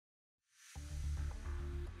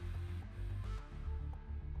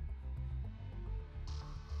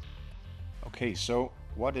Okay, so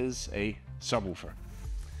what is a subwoofer?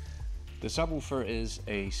 The subwoofer is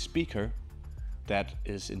a speaker that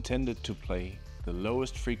is intended to play the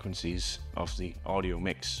lowest frequencies of the audio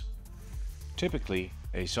mix. Typically,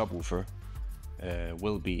 a subwoofer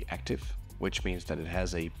will be active, which means that it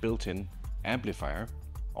has a built-in amplifier.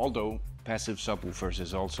 Although passive subwoofers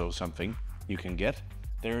is also something you can get.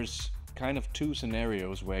 There's kind of two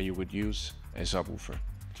scenarios where you would use a subwoofer.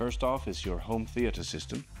 First off is your home theater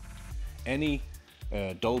system. Any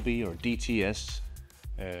Dolby or DTS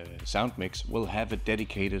sound mix will have a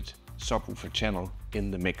dedicated subwoofer channel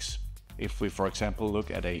in the mix. If we, for example,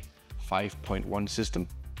 look at a 5.1 system,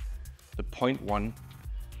 the 0.1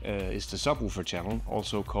 is the subwoofer channel,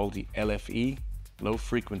 also called the LFE, low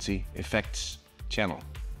frequency effects channel.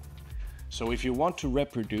 So if you want to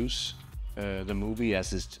reproduce the movie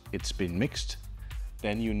as it's been mixed,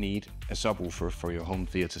 then you need a subwoofer for your home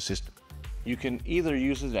theater system. You can either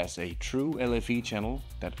use it as a true LFE channel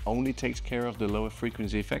that only takes care of the lower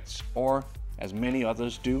frequency effects, or, as many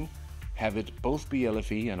others do, have it both be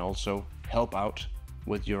LFE and also help out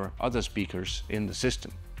with your other speakers in the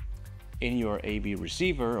system. In your AV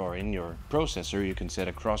receiver or in your processor, you can set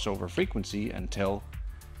a crossover frequency and tell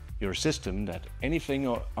your system that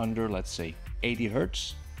anything under, let's say, 80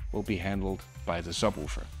 Hz will be handled by the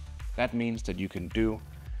subwoofer. That means that you can do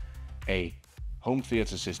a home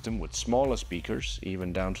theater system with smaller speakers,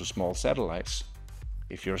 even down to small satellites.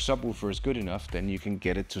 If your subwoofer is good enough, then you can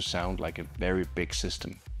get it to sound like a very big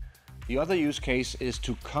system. The other use case is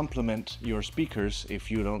to complement your speakers if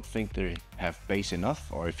you don't think they have bass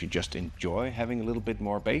enough, or if you just enjoy having a little bit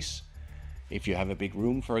more bass. If you have a big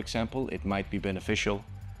room, for example, it might be beneficial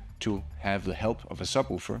to have the help of a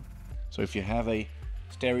subwoofer. So if you have a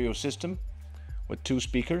stereo system with two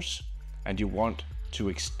speakers and you want to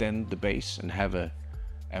extend the bass and have a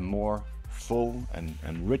more full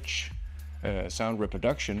and rich sound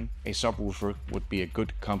reproduction, a subwoofer would be a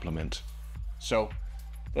good complement. So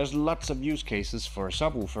there's lots of use cases for a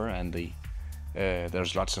subwoofer, and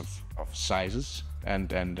there's lots of sizes and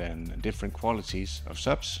different qualities of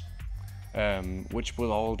subs, which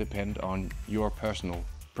will all depend on your personal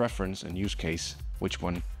preference and use case, which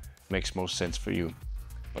one makes most sense for you.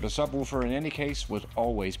 But a subwoofer in any case would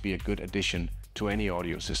always be a good addition to any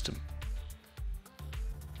audio system.